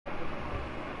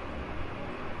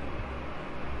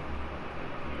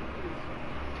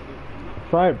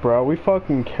Right, bro. We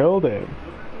fucking killed it.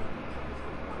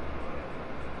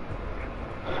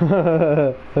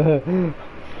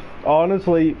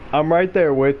 Honestly, I'm right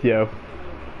there with you.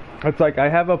 It's like I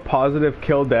have a positive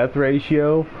kill death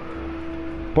ratio,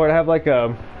 but I have like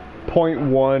a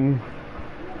 0.1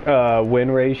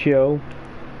 win ratio.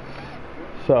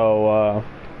 So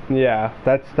yeah,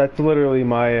 that's literally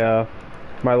my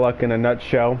my luck in a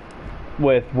nutshell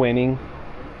with winning.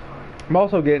 I'm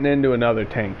also getting into another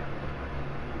tank.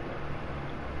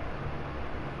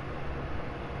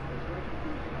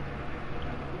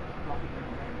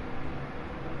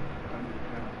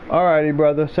 Alrighty,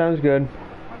 brother. Sounds good.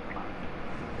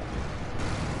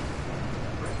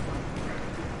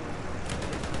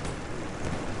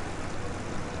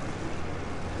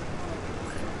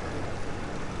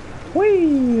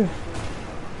 Whee!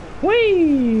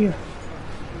 Whee!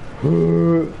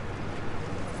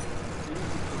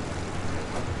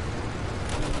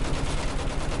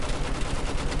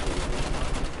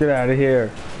 Get out of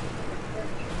here.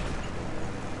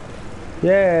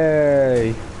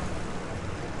 Yay!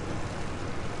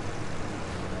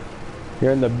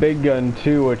 You're in the big gun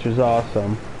too, which is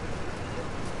awesome.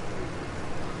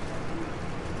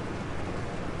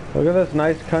 Look at this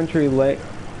nice country lake.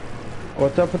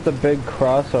 What's up with the big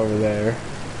cross over there?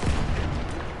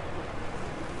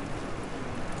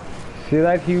 See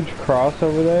that huge cross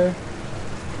over there?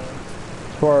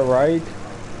 To our right?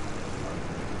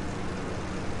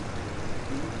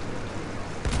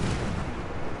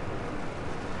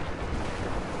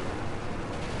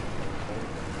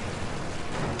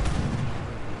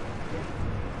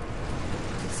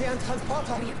 Sie ein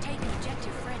Transporter. We have taken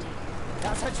objective Freddy.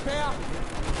 Das ist schwer.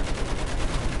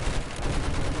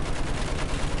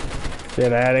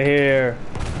 Get out of here.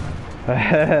 We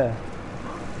have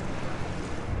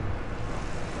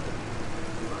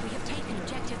taken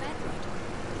objective Edward.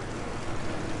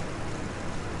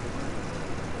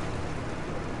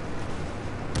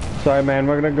 Sorry, man.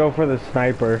 We're gonna go for the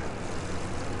sniper.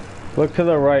 Look to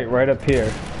the right, right up here.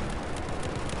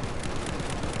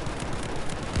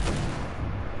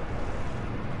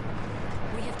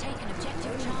 We have taken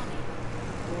objective Charlie.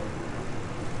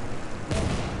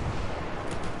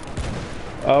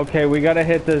 Okay, we gotta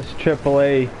hit this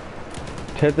AAA.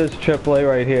 Hit this AAA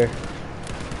right here.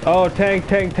 Oh, tank,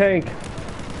 tank, tank.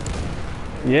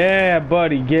 Yeah,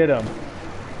 buddy, get him.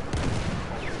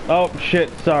 Oh, shit,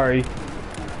 sorry.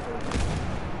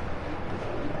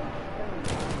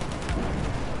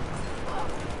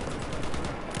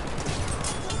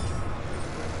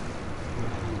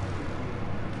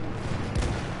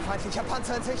 Feindlicher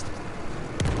Panzer in Sicht.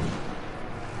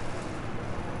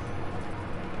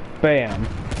 Bam.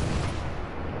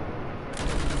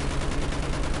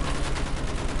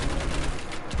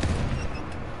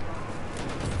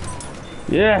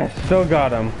 Yes, still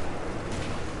got him.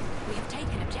 We have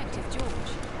taken objective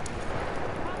George.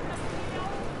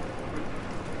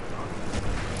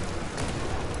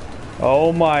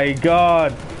 Oh my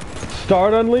god.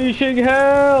 Start unleashing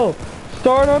hell!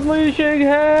 Start unleashing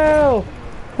hell!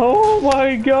 Oh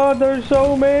my god, there's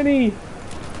so many!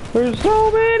 There's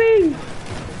so many!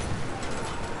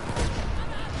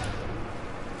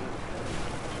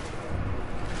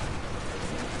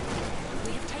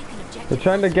 We have taken objective. They're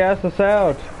trying to gas us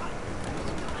out.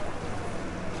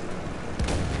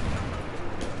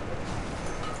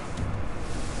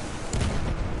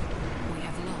 We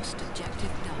have lost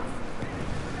objective Duff.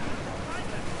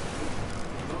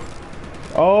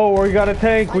 Oh, we got a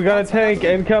tank, we got a tank,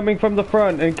 incoming from the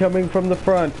front, incoming from the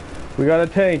front. We got a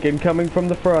tank, incoming from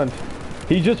the front.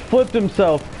 He just flipped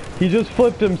himself. He just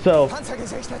flipped himself. Panzer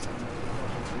gesichtet.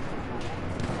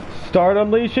 Start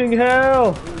unleashing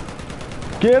hell!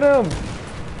 Get him!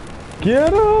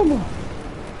 Get him!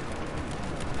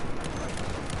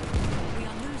 We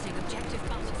are losing objective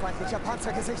Button. Feindlicher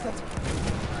Panzer gesichtet.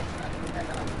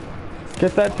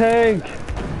 Get that tank!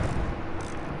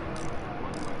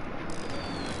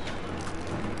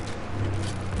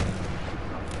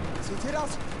 Sieht hier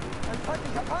aus. Ein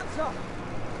feindlicher Panzer.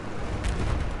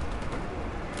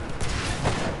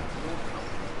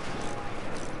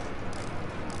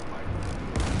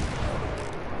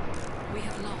 We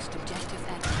have lost objective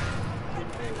Edward.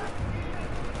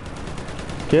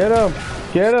 Get him!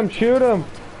 Get him! Shoot him!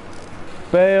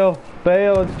 Bail!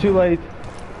 Bail! It's too late.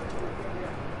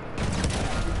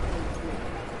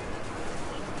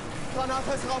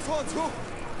 Granate ist raus, vor uns zu.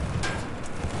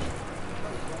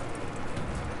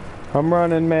 I'm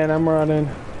running, man. I'm running.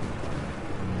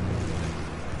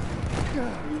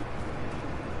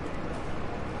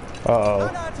 Uh-oh.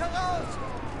 Granate raus.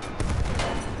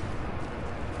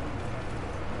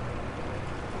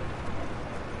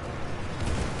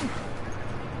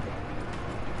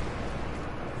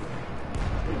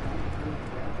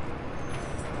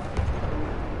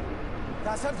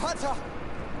 ist ein Panzer.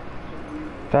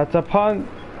 That's a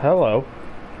Hello.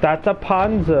 That's a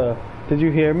Panzer. Did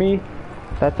you hear me?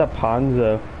 That's a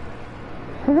Panzer.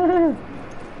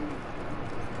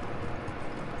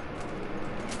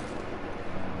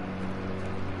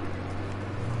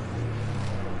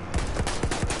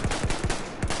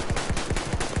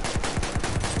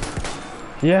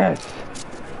 Yes.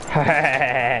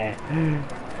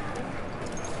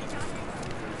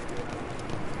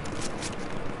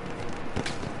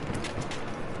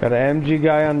 Got an MG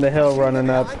guy on the hill running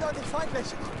up. Eindeutig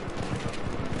feindlich.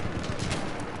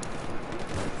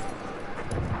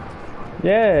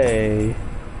 Yay.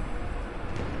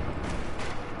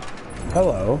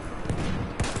 Hello.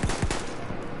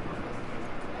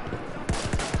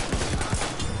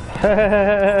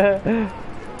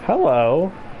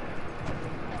 Hello.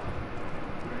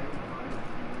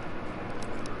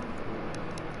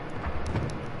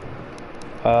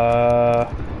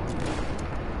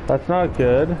 That's not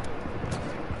good.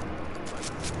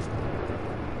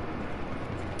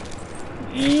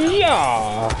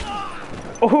 Yeah.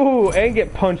 Oh, and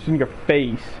get punched in your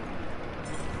face.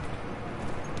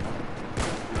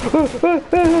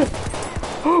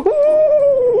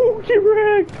 Ooh, get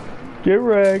wrecked. Get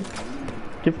wrecked.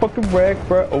 Get fucking wrecked,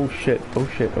 bro. Oh shit. Oh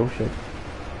shit. Oh shit.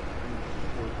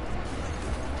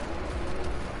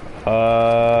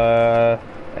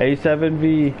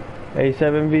 A7V.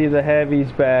 A7V, the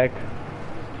heavy's back.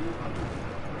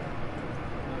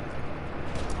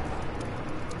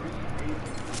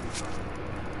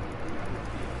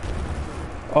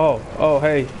 Oh,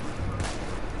 hey.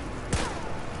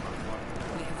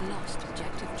 We have lost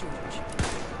objective George.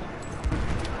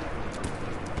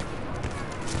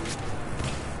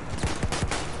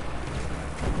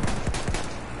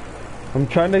 I'm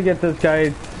trying to get this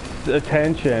guy's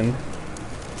attention.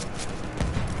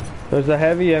 There's a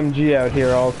heavy MG out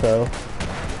here also.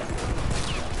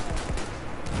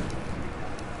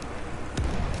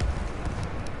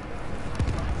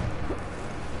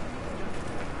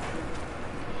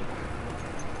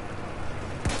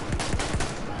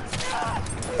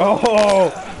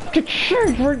 Oh! Get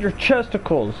shot for your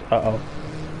chesticles! Uh-oh.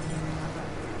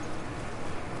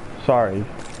 Sorry.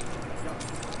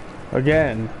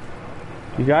 Again.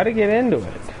 You gotta get into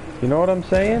it. You know what I'm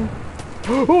saying?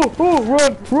 Oh, oh,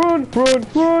 run, run, run,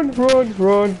 run, run,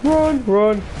 run, run,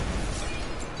 run.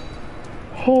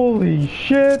 Holy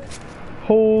shit.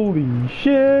 Holy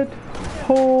shit.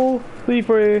 Holy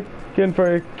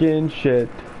freaking shit.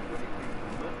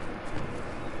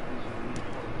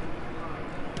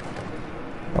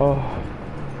 Oh,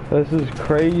 this is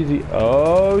crazy.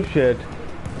 Oh shit.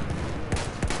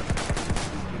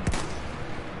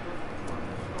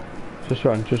 Just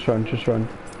run, just run, just run.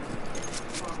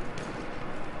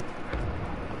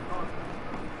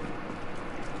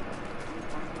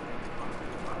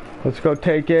 Let's go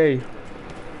take A.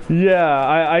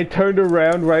 Yeah, I turned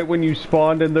around right when you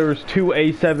spawned and there was two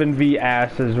A7V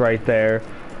asses right there.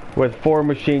 With 4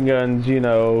 machine guns, you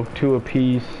know, 2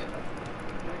 apiece.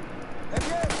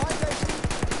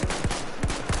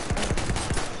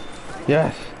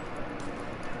 Yes.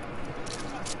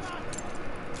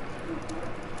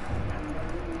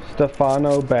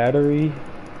 Stefano battery.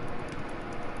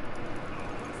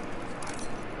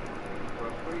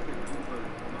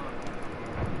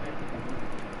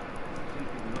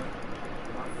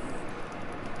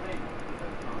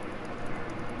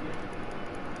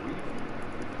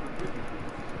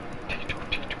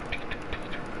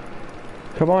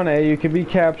 Come on, A, you can be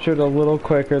captured a little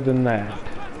quicker than that.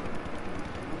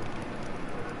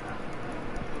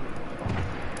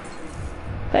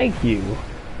 Thank you.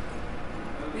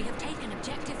 We have taken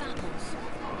objective apples.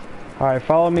 Alright,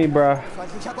 follow me, bruh.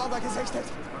 Feindlicher Bomber gesichtet.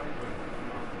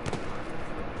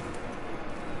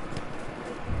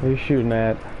 What are you shooting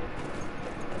at?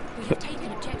 We have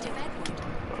taken objective Edward.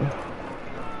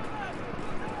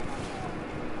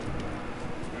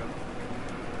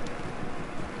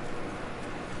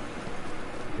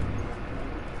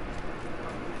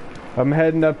 I'm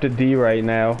heading up to D right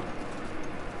now.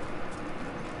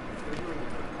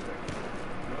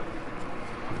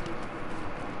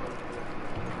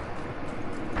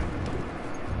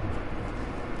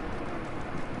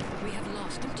 We have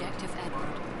lost objective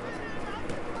Edward.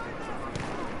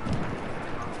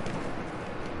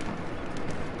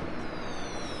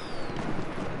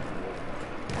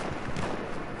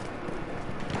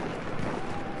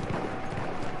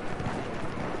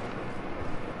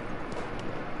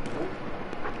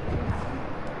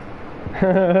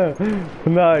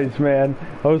 Nice, man.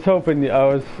 I was hoping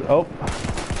oh.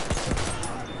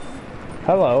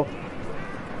 Hello.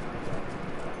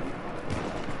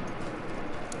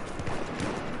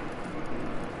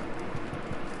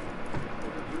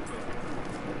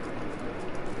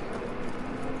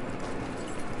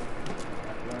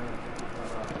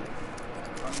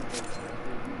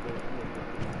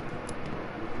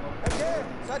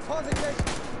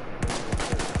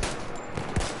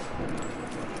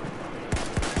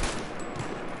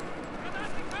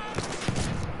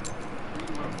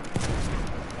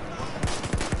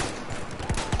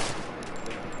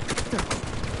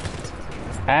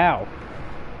 Ow.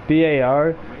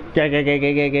 BAR. Gag, gag, gag,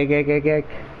 gag, gag, gag, gag, gag, gag.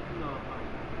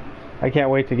 I can't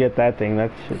wait to get that thing.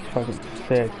 That shit's fucking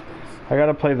sick. I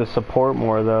gotta play the support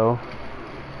more though.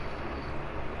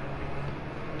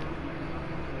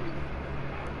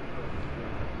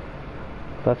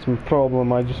 That's my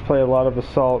problem. I just play a lot of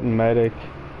assault and medic.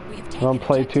 I don't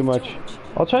play too much.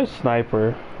 I'll try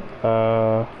sniper.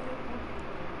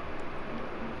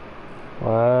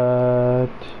 What?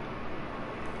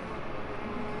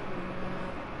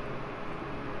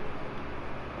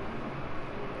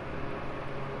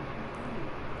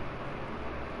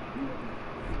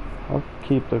 I'll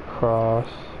keep the cross.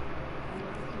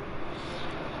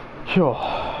 Sure.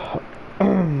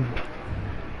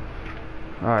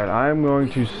 Alright, I'm going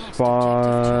to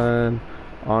spawn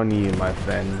on you, my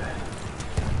friend.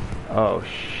 Oh,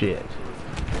 shit.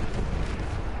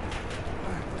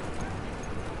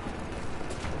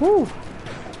 Woo!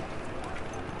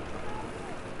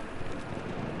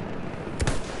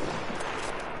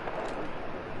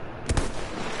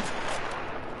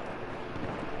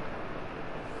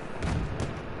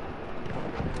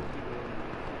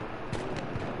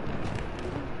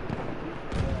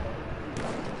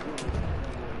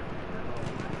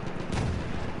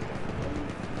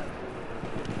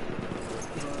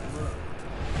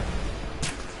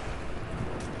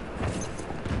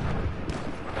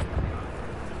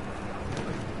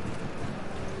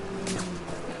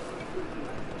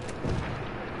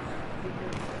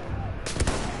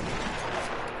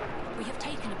 We have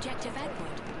taken objective Edward.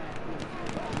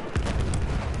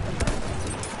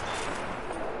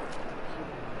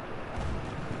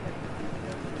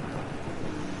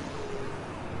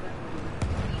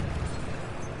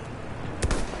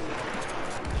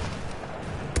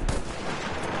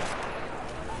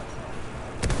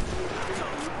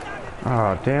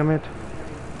 Oh, damn it.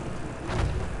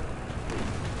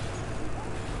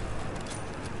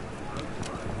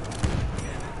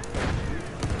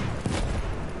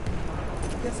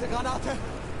 Jetzt eine Granate.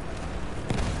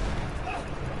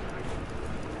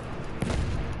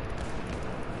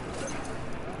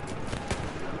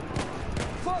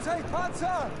 Vorsicht,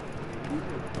 Panzer!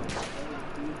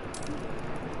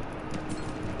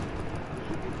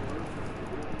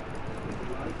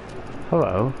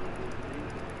 Hello.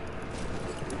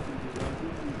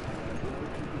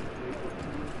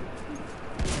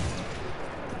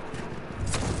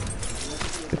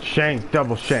 It's shanked,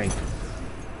 double shanked.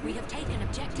 We have taken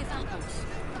objective apples.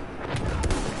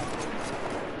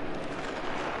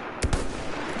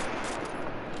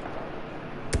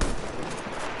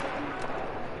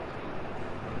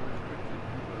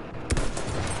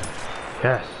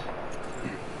 Yes.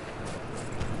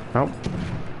 Nope.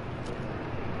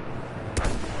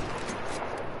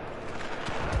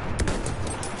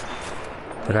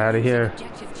 Get out of here.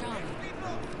 Objective Charlie.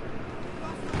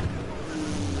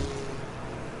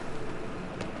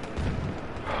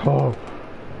 Oh.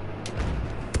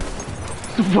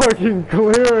 It's fucking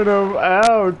clearing them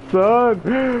out, son.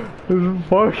 It's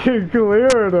fucking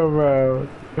clearing them out.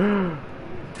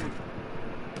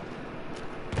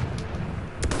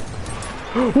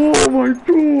 Oh my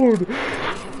god. We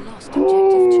have lost objective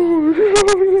Oh,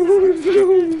 Charlie. that was so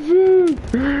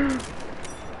sick.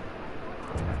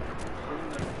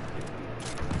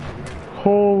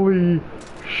 Holy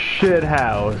shit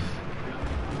house.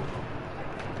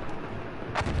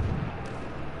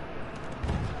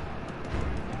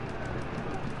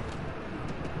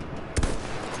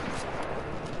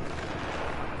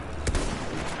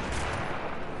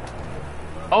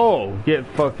 Oh, get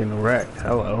fucking wrecked.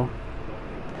 Hello.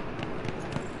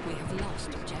 We have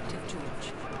lost objective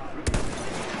George.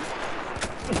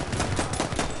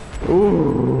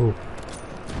 Ooh.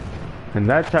 And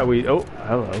that's how we, oh,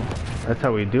 hello. That's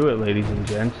how we do it, ladies and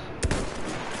gents.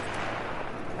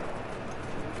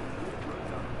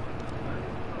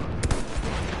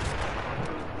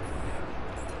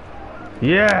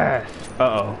 Yes!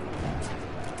 Uh-oh.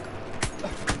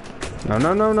 No,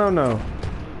 no, no, no, no.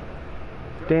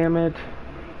 Damn it.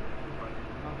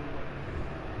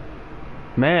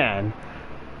 Man.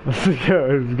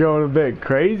 It's going a bit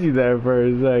crazy there for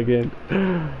a second.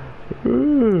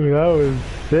 Ooh, that was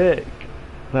sick.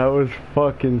 That was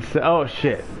fucking sick. Oh,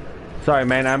 shit. Sorry,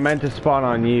 man. I meant to spawn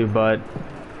on you, but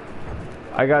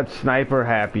I got sniper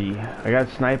happy. I got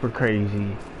sniper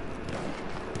crazy.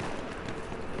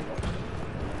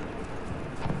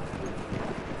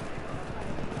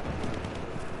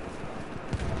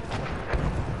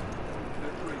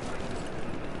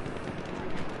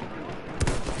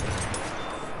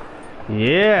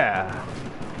 Yeah!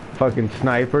 Fucking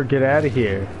sniper, get out of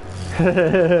here.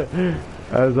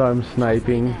 As I'm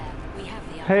sniping. We have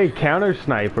the Hey, counter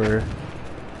sniper.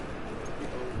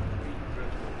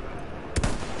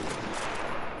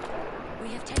 We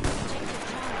have taken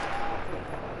objective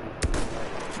Charlie.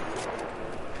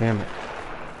 Damn it.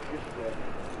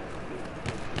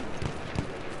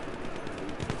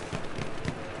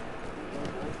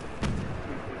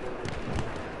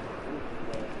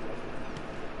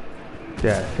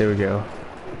 Yeah, here we go.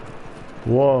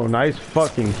 Whoa, nice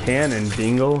fucking cannon,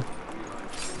 Dingle.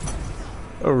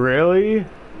 Oh, really?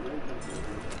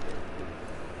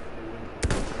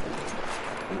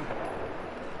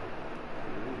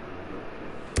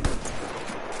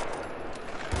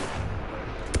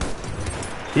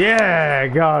 Yeah,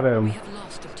 got We him. have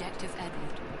lost objective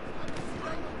Edward.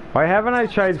 Why haven't I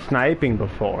tried sniping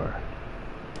before?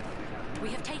 We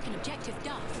have taken objective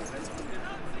Duff.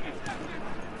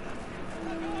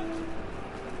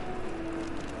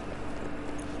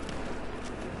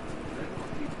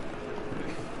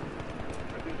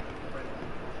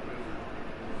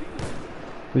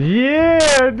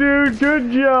 Yeah, dude,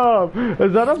 good job.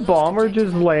 Is that a bomber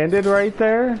just landed right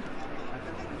there?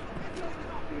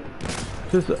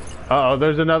 Just, uh-oh,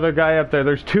 there's another guy up there.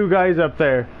 There's two guys up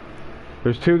there.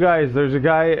 There's two guys. There's a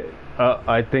guy,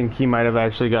 I think he might have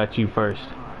actually got you first.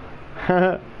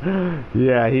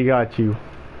 Yeah, he got you.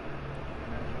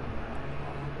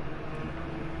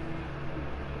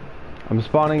 I'm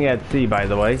spawning at C, by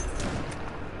the way.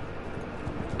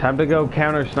 Time to go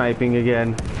counter sniping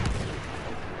again.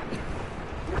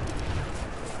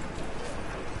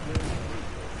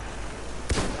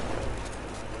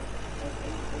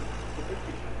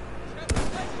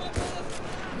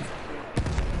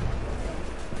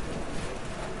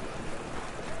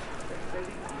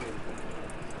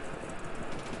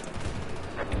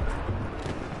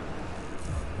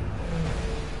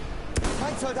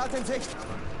 Feindsoldat in Sicht.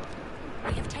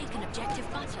 We have taken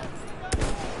objective Butter.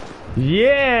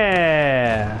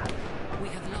 Yeah! We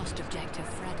have lost objective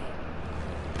Freddy.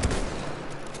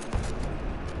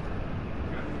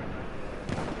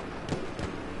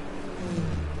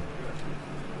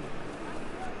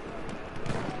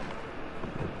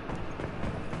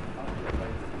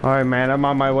 Alright, man, I'm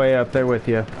on my way up there with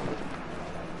you.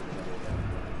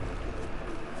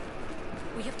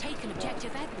 We have taken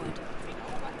objective Edward.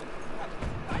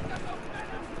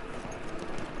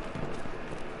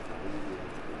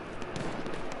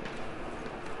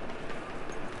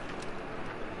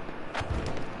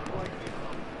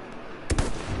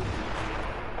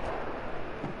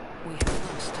 We have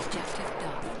lost objective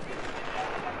Duff.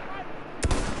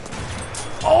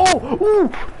 Oh! Ooh!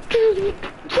 Dude,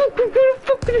 fucking got a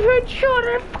fucking headshot!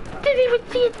 I didn't even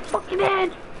see his fucking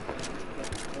head!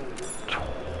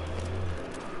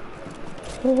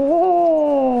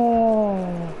 Oh!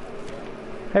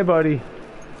 Hey, buddy.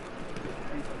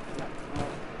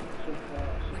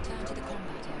 Return to the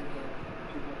combat area.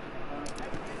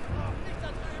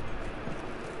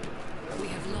 We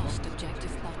have lost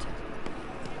objective Butter.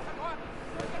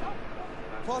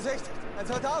 Vorsicht, ein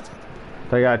Soldat.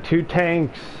 They got two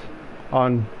tanks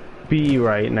on B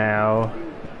right now.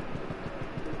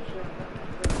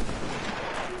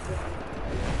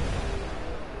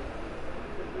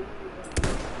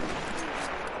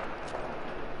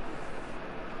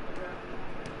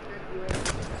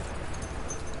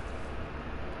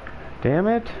 Damn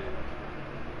it.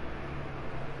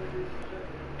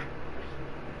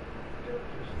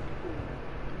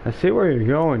 I see where you're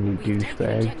going, you We have taken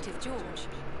douchebag. objective George.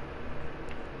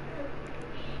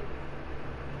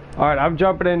 Alright, I'm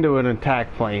jumping into an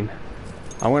attack plane.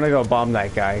 I'm gonna go bomb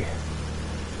that guy.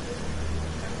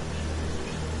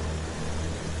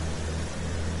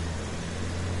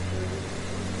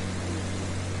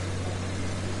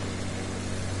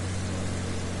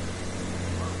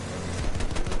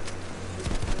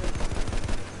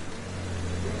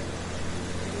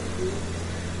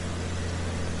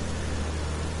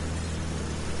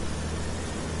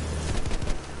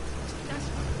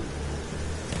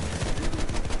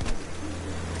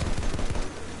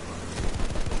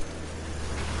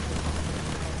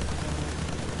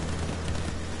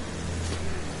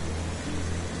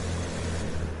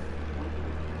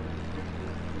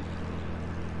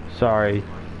 Sorry.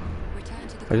 Return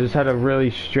to the I just had a really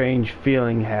strange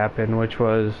feeling happen, which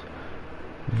was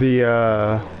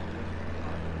the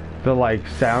like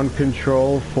sound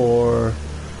control for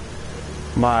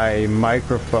my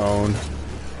microphone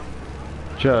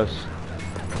just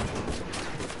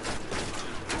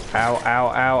ow ow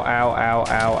ow ow ow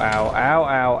ow ow ow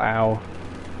ow ow.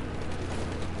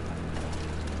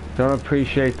 Don't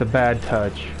appreciate the bad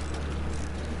touch.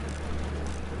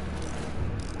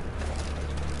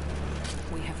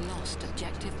 We have lost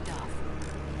objective Duff.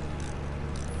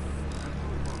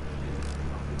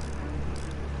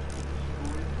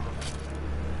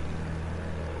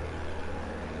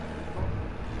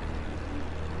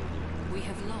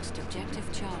 lost objective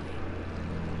Charlie.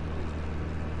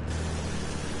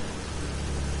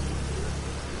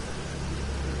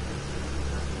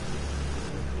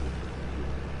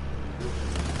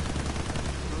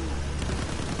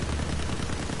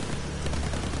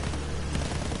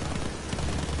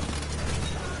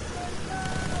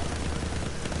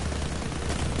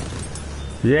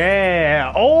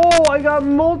 Yeah! Oh, I got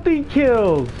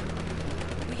multi-kills!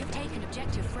 We have taken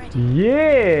objective Freddy.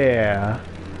 Yeah!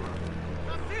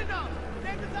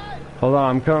 Hold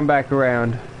on, I'm coming back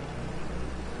around.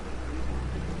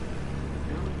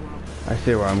 I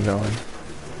see where I'm going.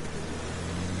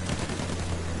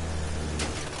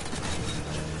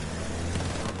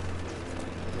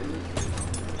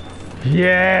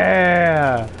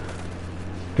 Yeah!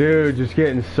 Dude, just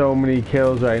getting so many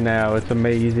kills right now. It's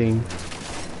amazing.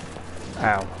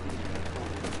 Ow.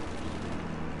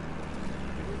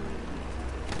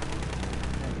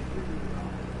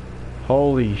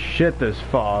 Holy shit, this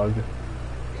fog.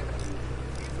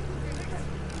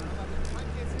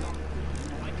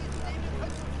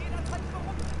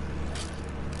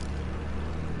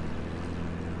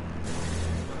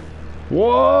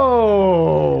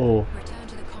 Whoa! Return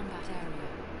to the combat area.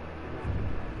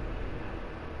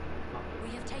 We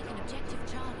have taken objective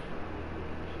Charlie.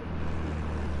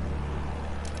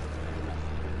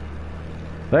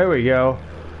 There we go.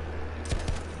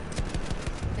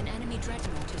 An enemy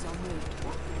dreadnought is en route.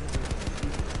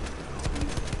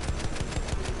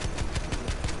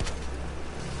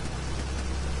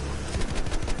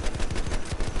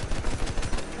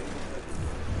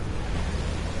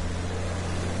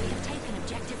 We have taken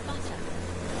objective Butter.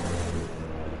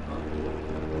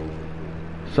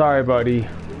 Sorry, buddy.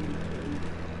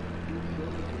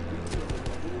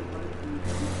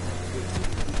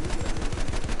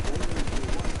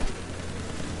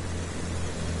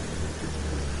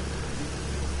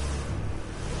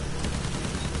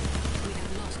 We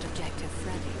have lost objective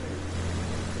Freddy.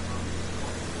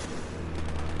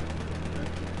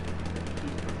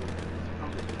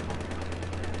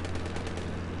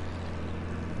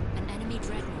 An enemy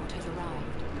dreadnought has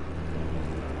arrived.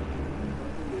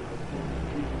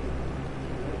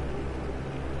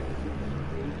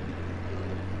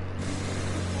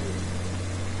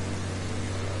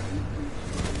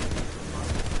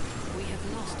 We have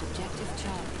lost objective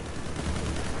Charlie.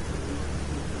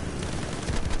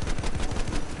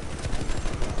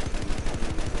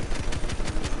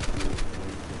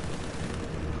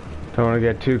 Don't want to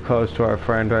get too close to our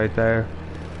friend right there.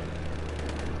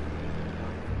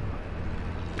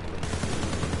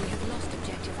 We have lost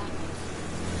objective Apples.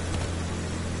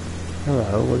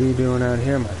 Hello, what are you doing out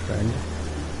here, my friend?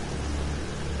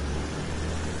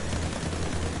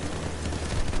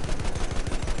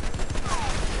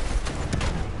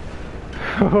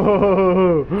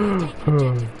 Taken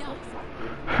objective Duff.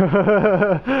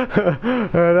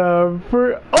 And oh,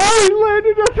 he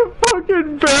landed on the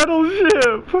fucking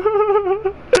battleship!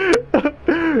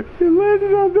 He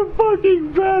landed on the fucking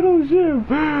battleship!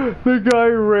 The guy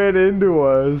ran into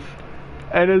us,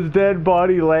 and his dead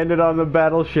body landed on the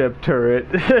battleship turret.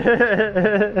 That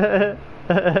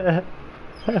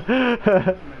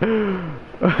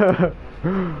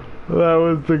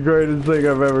was the greatest thing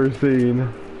I've ever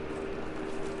seen.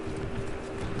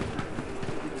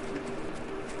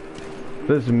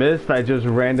 This mist that just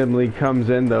randomly comes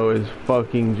in though is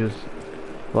fucking just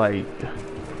like,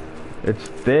 it's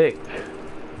thick.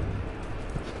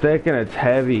 It's thick and it's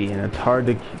heavy and it's hard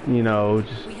to, you know,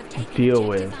 We have just taken deal objective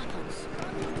with. Apples.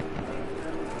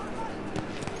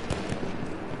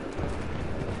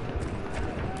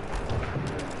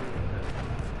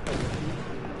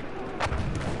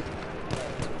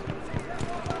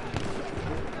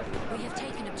 We have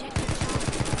taken objective Charlie.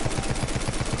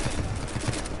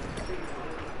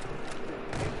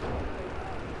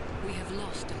 We have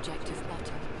lost objective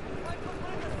Butter.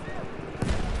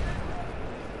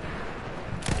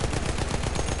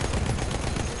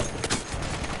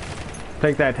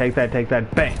 Take that, take that, take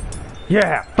that, bang!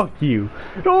 Yeah, fuck you!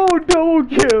 Oh, double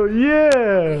kill, We yeah!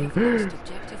 have lost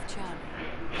objective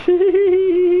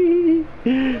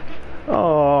Charlie.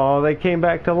 Oh, they came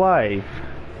back to life.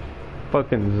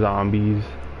 Fucking zombies.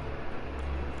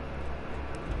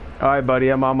 Alright, buddy,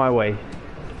 I'm on my way.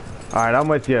 Alright, I'm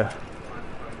with you.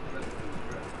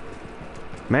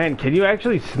 Man, can you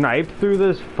actually snipe through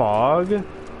this fog?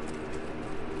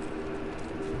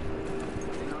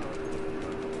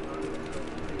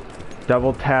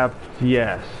 Double tap,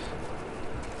 yes.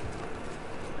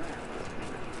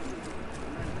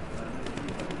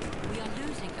 We are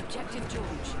losing objective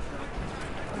George.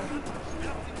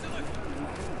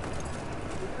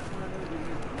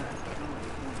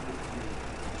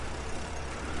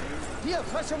 Hier,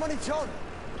 frische Munition.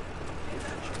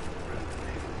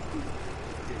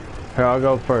 Here, I'll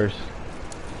go first.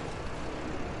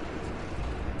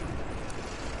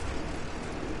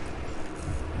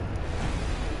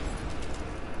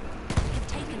 We've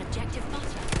taken objective butter.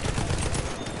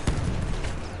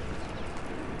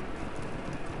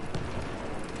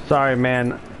 Sorry,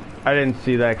 man. I didn't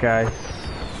see that guy.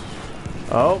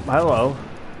 Oh, hello.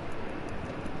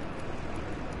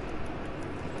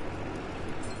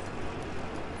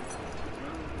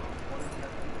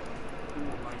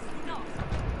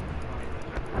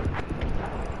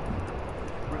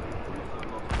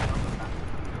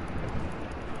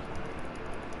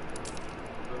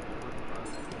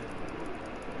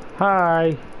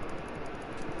 Hi.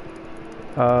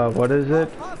 What is it?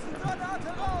 Passen,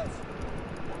 Granate raus.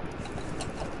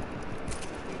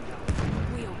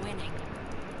 We are winning.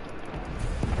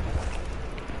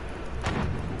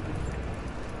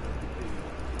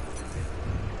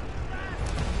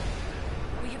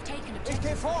 We have taken Ich objective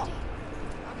gehe vor. Freddy.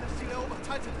 Angriffsziel erobert,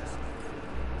 haltet es.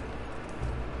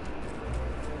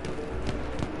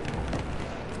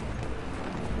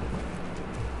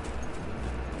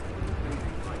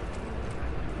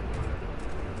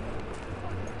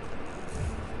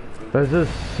 This is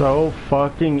so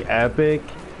fucking epic.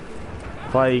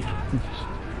 Like,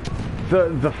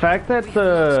 the fact that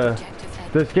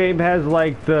this game has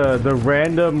like the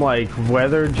random like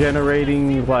weather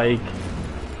generating like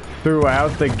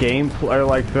throughout the game or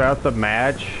like throughout the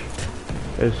match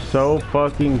is so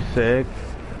fucking sick.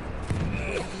 We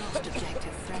have lost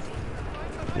objective Freddy.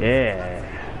 Yeah.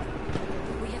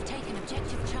 We have taken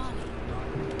objective Charlie.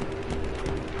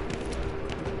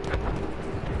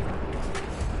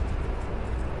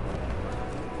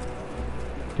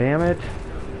 Damn it.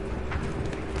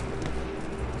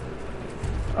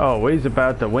 Oh, he's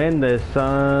about to win this,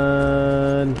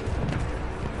 son.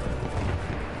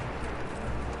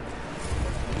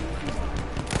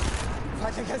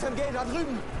 Feindliches MG da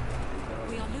drüben.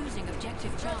 We are losing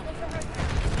objective Charlie.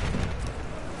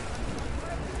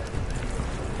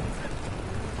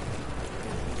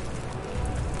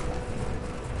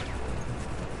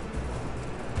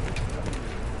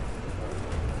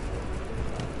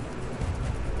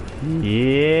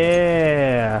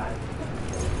 Yeah.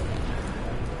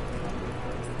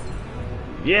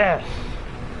 Yes.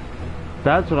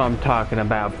 That's what I'm talking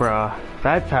about, bruh.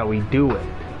 That's how we do it.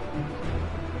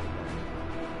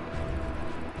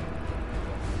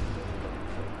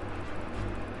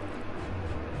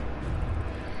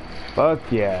 Fuck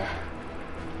yeah.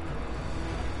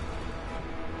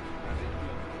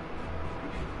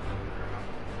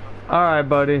 Alright,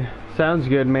 buddy. Sounds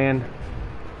good, man.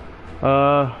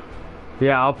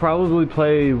 Yeah, I'll probably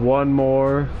play one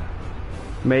more,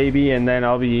 maybe, and then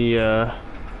I'll be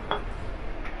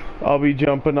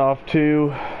jumping off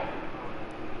too.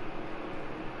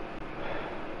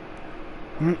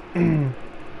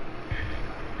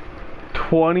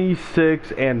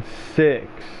 26 and 6.